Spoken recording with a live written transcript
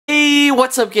Hey,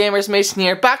 what's up gamers, Mason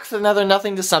here, back with another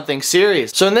Nothing to Something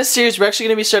series. So in this series, we're actually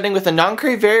going to be starting with a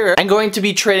non-crate very rare and going to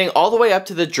be trading all the way up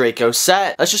to the Draco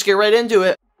set. Let's just get right into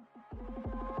it.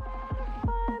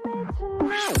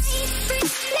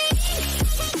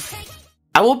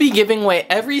 I will be giving away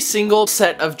every single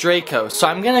set of Dracos, so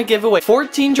I'm gonna give away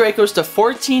 14 Dracos to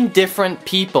 14 different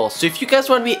people. So if you guys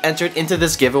want to be entered into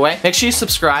this giveaway, make sure you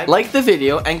subscribe, like the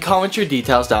video, and comment your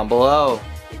details down below.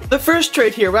 The first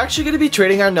trade here, we're actually going to be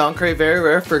trading our non-crate very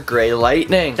rare for Gray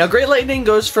Lightning. Now, Gray Lightning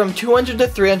goes from 200 to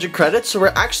 300 credits, so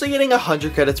we're actually getting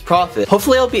 100 credits profit.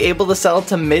 Hopefully, I'll be able to sell it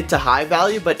to mid to high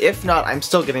value, but if not, I'm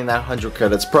still getting that 100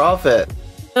 credits profit.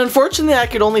 Unfortunately, I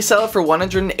could only sell it for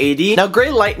 180. Now,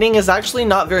 Gray Lightning is actually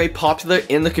not very popular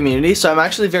in the community, so I'm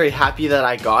actually very happy that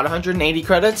I got 180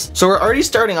 credits. So we're already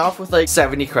starting off with like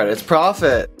 70 credits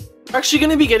profit. We're actually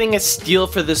going to be getting a steal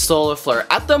for this solar flare.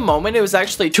 At the moment, it was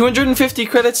actually 250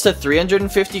 credits to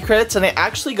 350 credits, and I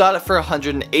actually got it for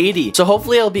 180. So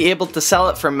hopefully I'll be able to sell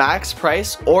it for max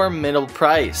price or middle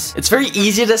price. It's very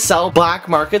easy to sell black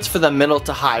markets for the middle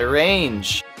to high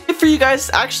range. For you guys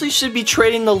actually should be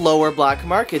trading the lower black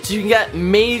markets. You can get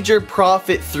major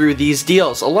profit through these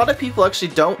deals. A lot of people actually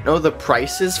don't know the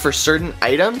prices for certain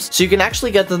items, so you can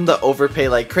actually get them to overpay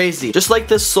like crazy. Just like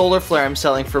this solar flare I'm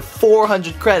selling for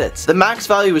 400 credits. The max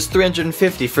value was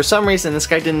 350. For some reason this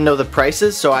guy didn't know the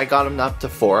prices, so I got him up to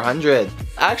 400.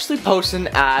 I actually posted an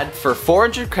ad for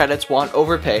 400 credits, want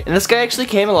overpay, and this guy actually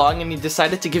came along and he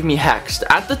decided to give me Hex.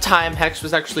 At the time, Hex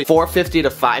was actually 450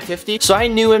 to 550, so I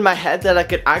knew in my head that I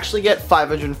could actually get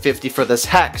 550 for this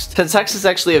Hex, since Hex is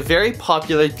actually a very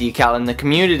popular decal in the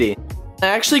community. I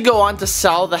actually go on to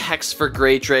sell the Hex for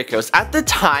Gray Dracos. At the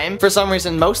time, for some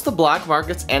reason, most of the black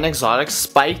markets and exotics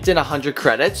spiked in 100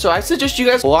 credits, so I suggest you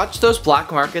guys watch those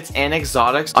black markets and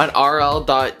exotics on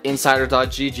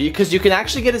rl.insider.gg, because you can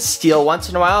actually get a steal once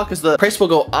in a while, because the price will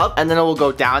go up and then it will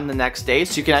go down the next day,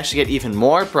 so you can actually get even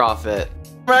more profit.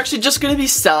 We're actually just going to be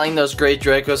selling those Gray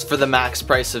Dracos for the max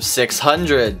price of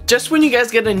 600. Just when you guys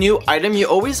get a new item, you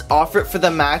always offer it for the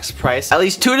max price at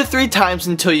least 2 to 3 times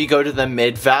until you go to the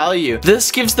mid value.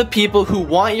 This gives the people who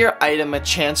want your item a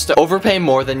chance to overpay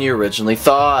more than you originally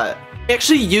thought. I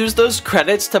actually use those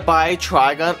credits to buy a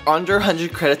Trigon under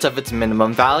 100 credits of its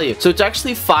minimum value. So it's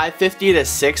actually 550 to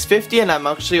 650, and I'm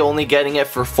actually only getting it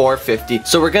for 450.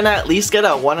 So we're going to at least get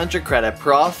a 100 credit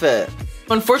profit.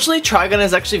 Unfortunately, Trigon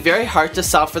is actually very hard to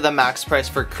sell for the max price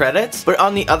for credits, but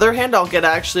on the other hand, I'll get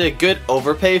actually a good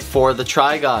overpay for the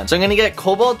Trigon. So I'm going to get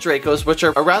Cobalt Dracos, which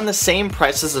are around the same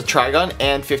price as the Trigon,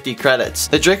 and 50 credits.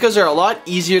 The Dracos are a lot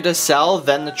easier to sell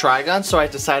than the Trigon, so I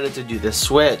decided to do this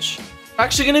switch. I'm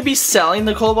actually going to be selling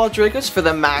the Cobalt Dracos for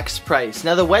the max price.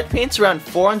 Now the wet paint's around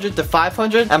 400 to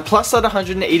 500, and plus that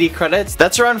 180 credits,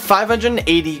 that's around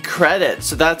 580 credits,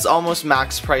 so that's almost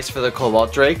max price for the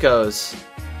Cobalt Dracos.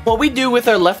 What we do with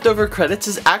our leftover credits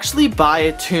is actually buy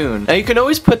a tune. Now you can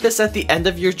always put this at the end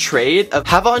of your trade of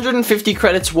have 150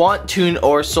 credits, want tune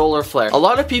or solar flare. A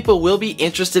lot of people will be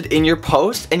interested in your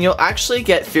post, and you'll actually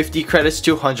get 50 credits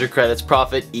to 100 credits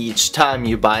profit each time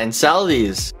you buy and sell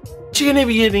these. You're going to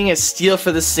be getting a steal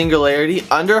for the Singularity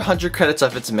under 100 credits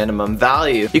of its minimum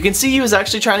value. You can see he was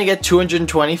actually trying to get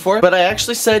 224, but I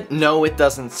actually said no, it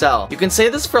doesn't sell. You can say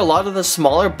this for a lot of the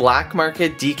smaller black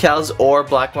market decals or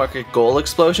black market gold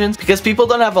explosions, because people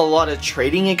don't have a lot of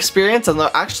trading experience and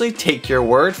they'll actually take your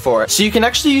word for it. So you can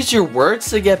actually use your words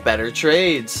to get better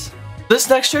trades. This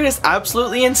next trade is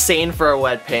absolutely insane for a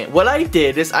wet paint. What I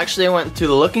did is actually I went to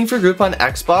the looking for group on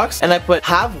Xbox and I put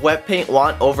have wet paint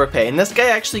want overpay, and this guy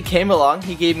actually came along.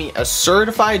 He gave me a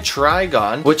certified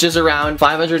Trigon, which is around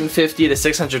 550 to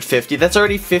 650. That's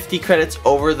already 50 credits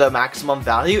over the maximum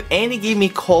value, and he gave me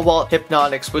Cobalt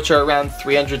Hypnotics, which are around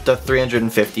 300 to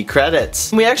 350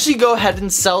 credits. We actually go ahead and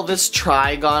sell this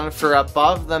Trigon for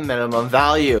above the minimum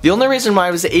value. The only reason why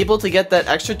I was able to get that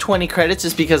extra 20 credits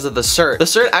is because of the cert. The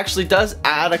cert actually does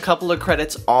add a couple of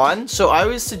credits on, so I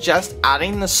always suggest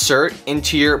adding the cert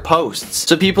into your posts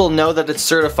so people know that it's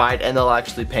certified and they'll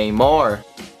actually pay more.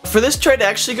 For this trade, I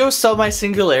actually go sell my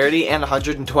Singularity and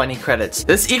 120 credits.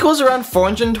 This equals around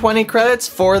 420 credits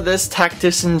for this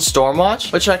Tactician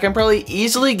Stormwatch, which I can probably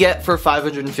easily get for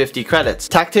 550 credits.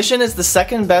 Tactician is the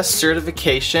second best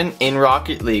certification in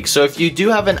Rocket League, so if you do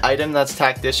have an item that's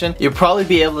Tactician, you'll probably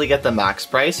be able to get the max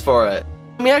price for it.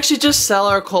 We actually just sell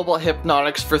our Cobalt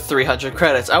Hypnotics for 300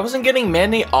 credits. I wasn't getting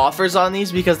many offers on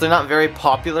these because they're not very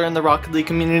popular in the Rocket League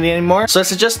community anymore, so I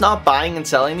suggest not buying and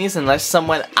selling these unless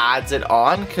someone adds it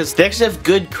on, because they actually have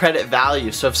good credit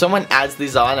value. So if someone adds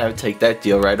these on, I would take that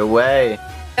deal right away.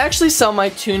 I actually sell my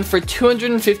tune for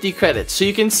 250 credits. So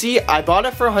you can see I bought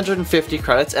it for 150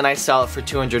 credits and I sell it for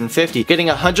 250, getting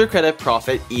 100 credit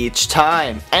profit each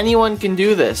time. Anyone can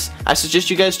do this. I suggest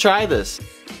you guys try this.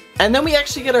 And then we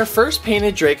actually get our first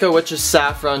painted Draco, which is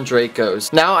Saffron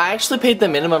Dracos. Now, I actually paid the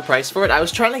minimum price for it. I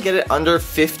was trying to get it under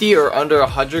 50 or under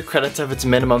 100 credits of its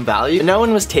minimum value. No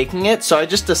one was taking it, so I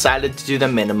just decided to do the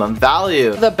minimum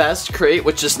value. The best crate,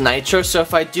 which is Nitro, so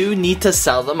if I do need to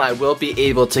sell them, I will be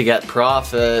able to get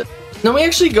profit. Now we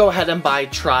actually go ahead and buy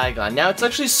Trigon. Now it's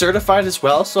actually certified as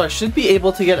well, so I should be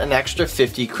able to get an extra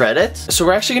 50 credits. So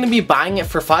we're actually going to be buying it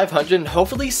for 500 and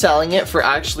hopefully selling it for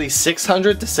actually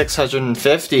 600 to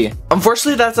 650.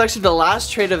 Unfortunately, that's actually the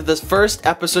last trade of this first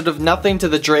episode of Nothing to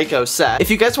the Draco set.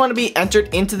 If you guys want to be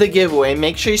entered into the giveaway,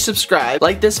 make sure you subscribe,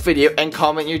 like this video, and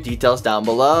comment your details down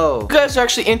below. If you guys are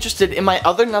actually interested in my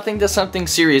other Nothing to Something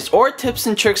series or tips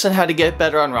and tricks on how to get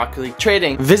better on Rocket League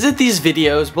trading, visit these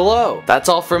videos below. That's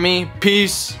all for me.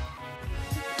 Peace.